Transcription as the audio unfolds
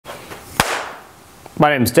My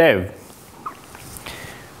name's Dave.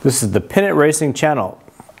 This is the Pin It Racing channel.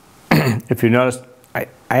 If you notice, I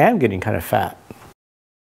am getting kind of fat.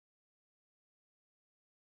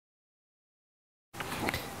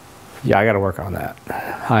 Yeah, I got to work on that.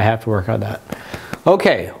 I have to work on that.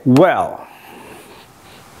 Okay, well,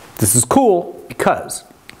 this is cool because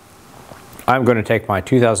I'm going to take my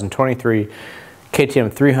 2023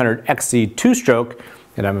 KTM 300 XC 2-stroke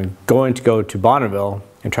and I'm going to go to Bonneville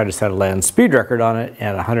and try to set a land speed record on it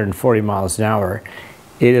at 140 miles an hour.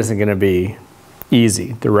 It isn't going to be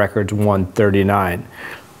easy. The record's 139.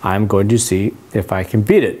 I'm going to see if I can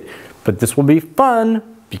beat it. But this will be fun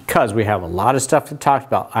because we have a lot of stuff to talk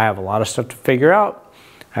about. I have a lot of stuff to figure out.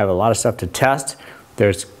 I have a lot of stuff to test.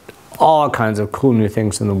 There's all kinds of cool new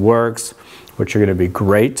things in the works, which are going to be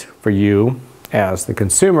great for you as the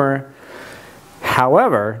consumer.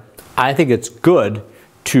 However, I think it's good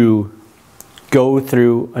to go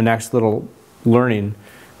through a next little learning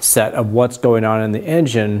set of what's going on in the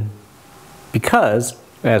engine, because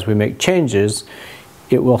as we make changes,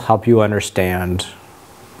 it will help you understand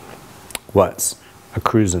what's a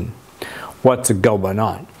cruising, what's a going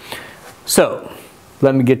on. So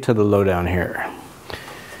let me get to the lowdown here.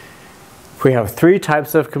 We have three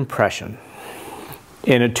types of compression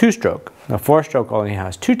in a 2-stroke. A 4-stroke only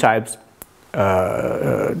has two types.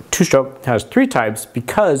 2-stroke has three types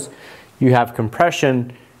because you have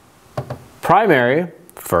compression primary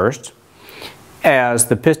first as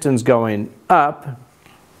the piston's going up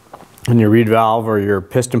in your reed valve or your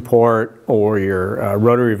piston port or your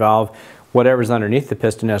rotary valve, whatever's underneath the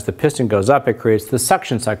piston. As the piston goes up, it creates the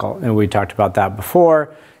suction cycle, and we talked about that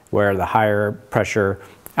before, where the higher pressure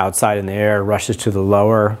outside in the air rushes to the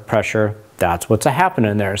lower pressure. That's what's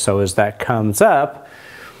happening there. So as that comes up,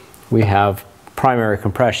 we have primary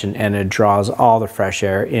compression, and it draws all the fresh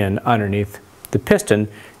air in underneath the piston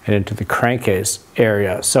and into the crankcase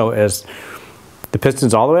area. So as the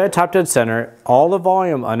piston's all the way at top dead center, all the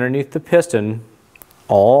volume underneath the piston,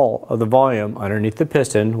 all of the volume underneath the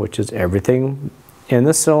piston, which is everything in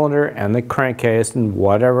the cylinder and the crankcase and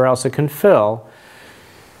whatever else it can fill,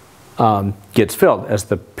 gets filled. As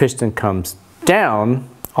the piston comes down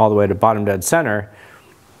all the way to bottom dead center,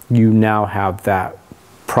 you now have that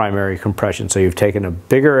primary compression. So you've taken a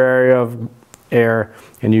bigger area of air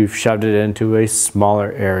and you've shoved it into a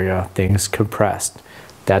smaller area, things compressed.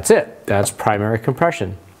 That's it. That's primary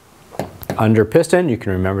compression. Under piston, you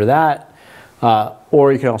can remember that.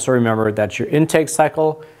 Or you can also remember that's your intake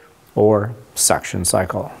cycle or suction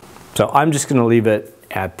cycle. So I'm just going to leave it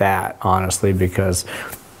at that, honestly, because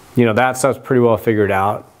you know that stuff's pretty well figured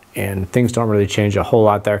out and things don't really change a whole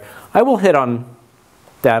lot there. I will hit on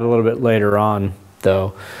that a little bit later on,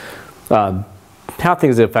 though, how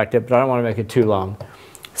things affect it, but I don't want to make it too long.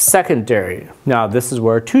 Secondary. Now this is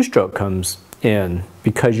where 2-stroke comes in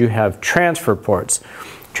because you have transfer ports.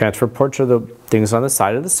 Transfer ports are the things on the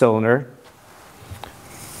side of the cylinder.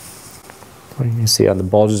 What do you see on the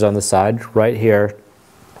bulges on the side right here?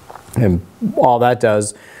 And all that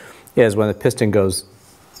does is when the piston goes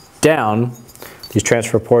down, these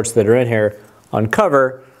transfer ports that are in here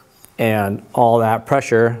uncover, and all that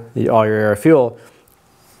pressure, all your air fuel,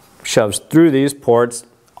 shoves through these ports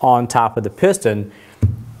on top of the piston,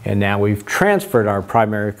 and now we've transferred our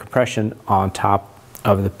primary compression on top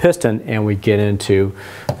of the piston, and we get into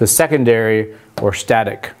the secondary or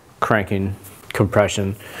static cranking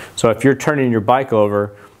compression. So if you're turning your bike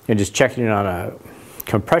over and just checking it on a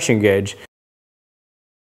compression gauge,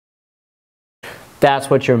 that's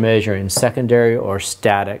what you're measuring, secondary or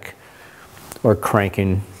static or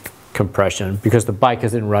cranking compression, because the bike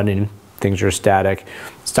isn't running, things are static,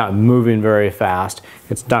 it's not moving very fast,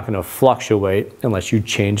 it's not going to fluctuate unless you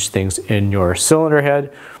change things in your cylinder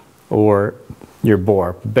head or your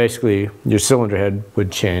bore. Basically, your cylinder head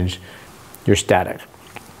would change your static.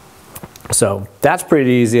 So that's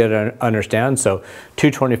pretty easy to understand. So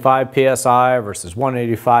 225 PSI versus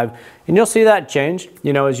 185, and you'll see that change.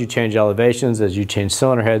 You know, as you change elevations, as you change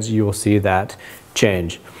cylinder heads, you will see that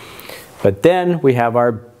change. But then we have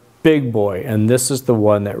our big boy, and this is the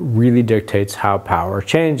one that really dictates how power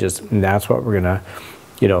changes, and that's what we're gonna,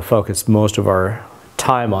 you know, focus most of our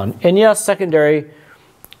time on. And yes, secondary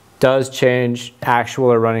does change actual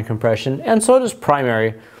or running compression, and so does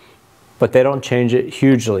primary, but they don't change it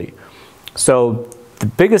hugely. So the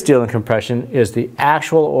biggest deal in compression is the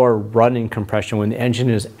actual or running compression when the engine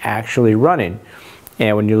is actually running.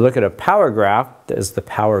 And when you look at a power graph, as the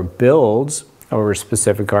power builds over a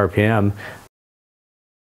specific RPM,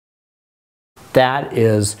 that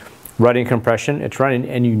is running compression. It's running,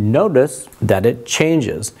 and you notice that it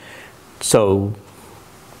changes. So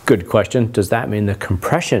good question, does that mean the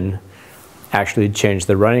compression actually changed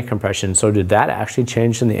the running compression. So did that actually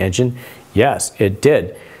change in the engine? Yes, it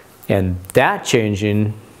did. And that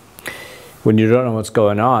changing, when you don't know what's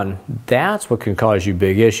going on, that's what can cause you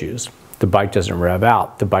big issues. The bike doesn't rev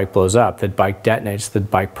out, the bike blows up, the bike detonates, the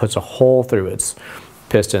bike puts a hole through its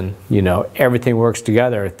piston, you know, everything works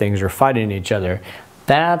together, things are fighting each other.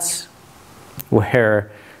 That's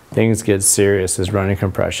where things get serious, is running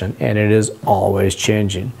compression, and it is always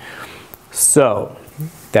changing. So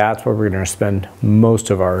that's what we're going to spend most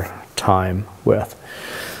of our time with.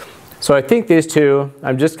 So I think these two,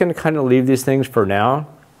 I'm just going to kind of leave these things for now.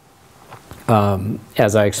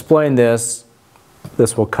 As I explain this,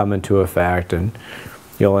 this will come into effect and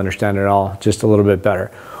you'll understand it all just a little bit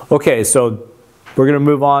better. Okay, so we're going to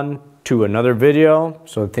move on to another video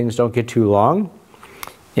so things don't get too long.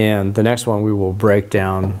 And the next one we will break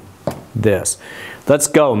down this. Let's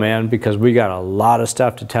go, man, because we got a lot of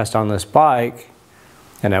stuff to test on this bike,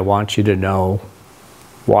 and I want you to know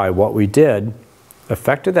why what we did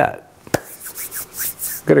affected that.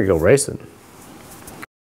 I'm gonna go racing.